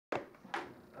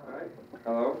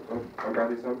I'm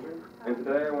Sumpter, and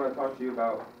today I want to talk to you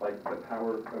about like the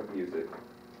power of music.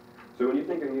 So when you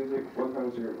think of music, what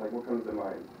comes to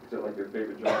mind? Is it like your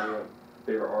favorite genre,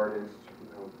 favorite artist,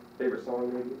 favorite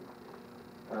song maybe?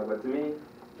 But to me,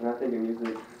 when I think of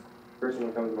music, first thing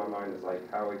that comes to my mind is like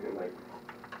how it can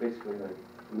basically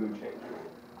mood change.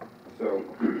 So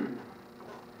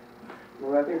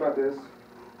when I think about this,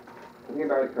 I think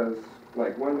about it because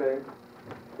one day,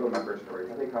 go with my first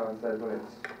story. I think how it says when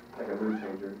it's like a mood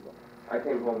changer. I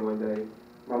came home one day,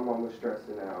 my mom was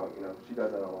stressing out, she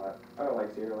does that a lot. I don't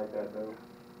like seeing her like that though.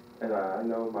 And I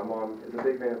know my mom is a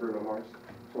big fan of Bruno Mars.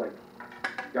 So you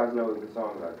guys know the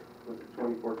song, was it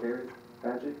 24 Karat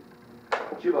Magic?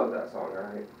 She loves that song,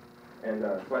 right? And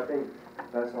so I think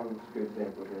that song is a good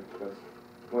example here because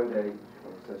one day,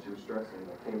 like I said, she was stressing,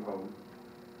 I came home,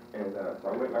 and so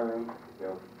I went in my room,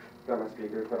 got my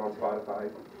speaker, put on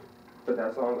Spotify, put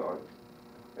that song on,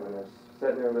 and when I was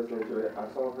sitting there listening to it, I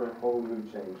saw her whole mood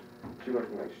change. She went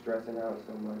from stressing out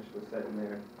so much, was sitting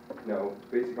there,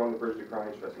 basically on the verge of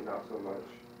crying, stressing out so much.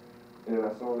 And then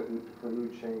I saw that her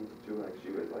mood change to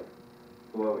she was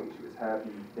glowing, she was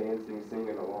happy, dancing,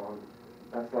 singing along.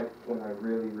 That's when I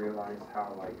really realized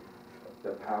how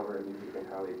the power of music and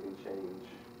how it can change,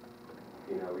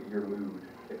 your mood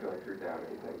if you're down or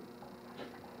anything.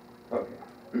 Okay.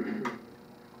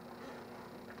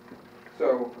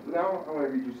 So now I want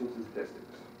to read you some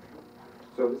statistics.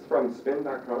 So this is from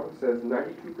spin.com. It says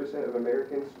 92% of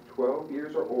Americans 12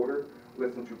 years or older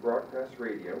listen to broadcast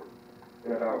radio,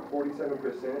 and about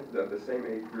 47% of the same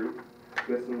age group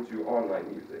listen to online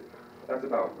music. That's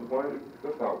about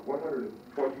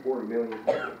 124 million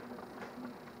people,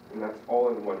 and that's all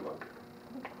in 1 month.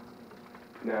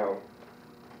 Now,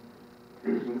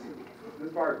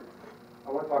 this part,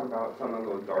 I want to talk about something a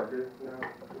little darker now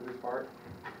in this part.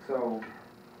 So,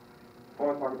 I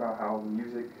want to talk about how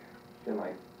music can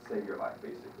save your life,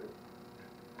 basically.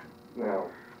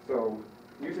 Now, so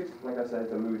music, like I said,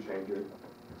 is a mood changer.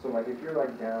 So if you're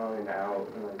down and out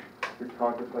and you're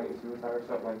contemplating suicide or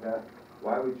something like that,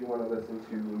 why would you want to listen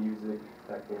to music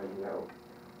that can,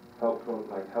 help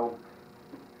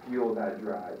fuel that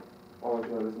drive? Why would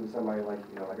you want to listen to somebody like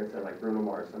I said, like Bruno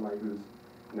Mars, somebody who's,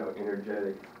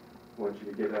 energetic, wants you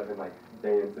to get up and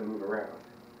dance and move around.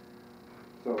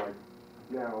 So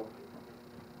now,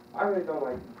 I really don't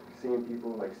like seeing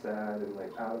people sad and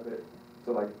out of it.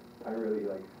 So I really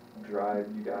drive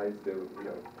you guys to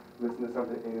listen to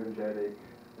something energetic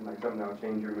and something that'll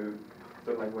change your mood.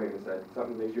 So Wayman said,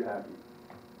 something makes you happy.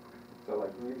 So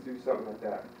you need to do something like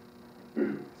that.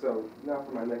 So now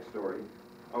for my next story,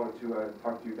 I want to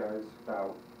talk to you guys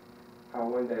about how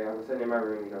one day I was sitting in my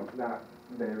room, not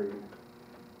very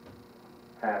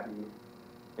happy,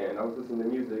 and I was listening to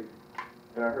music,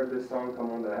 and I heard this song come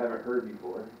on that I haven't heard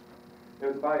before. It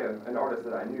was by an artist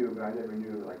that I knew, but I never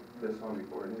knew this song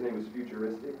before. His name was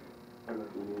Futuristic. I don't know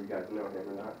if you guys know him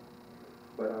or not.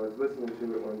 But I was listening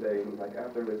to it one day, and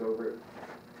after it was over,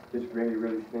 just made me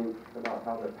really think about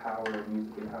how the power of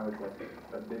music and how it's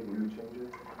a big mood changer.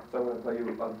 So I'm going to play you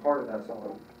a part of that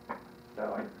song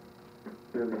that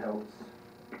really helps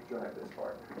drive this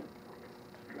part.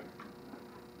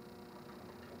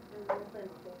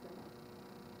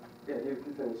 Yeah, you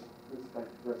finished. Be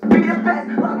the best,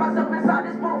 lock myself inside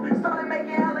this booth, started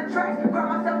making hella tracks, cry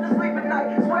myself to sleep at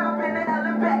night, swear I've been to hell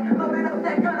and back, loaded up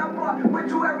that gun I bought, went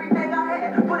through everything I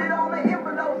had, put it all in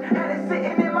envelopes, had it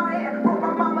sitting in my hand, wrote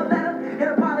my mama a letter, and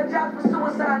apologized for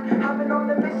suicide, I've been on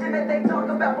the mission that they talk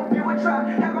about, but few would try,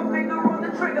 had my finger on the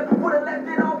trigger, would've left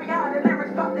it all behind, the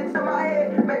lyrics popped into my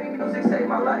head, maybe music saved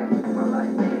my life,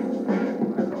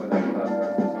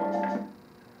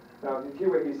 Now, if you hear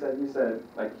what he said he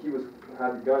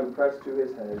had the gun pressed to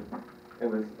his head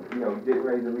and was, getting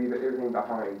ready to leave everything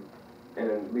behind, and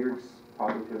then lyrics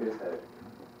popped into his head.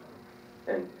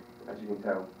 And as you can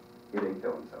tell, he didn't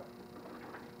kill himself.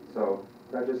 So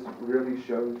that just really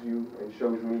shows you and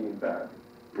shows me that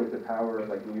with the power of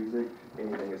music,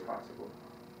 anything is possible.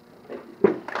 Thank you.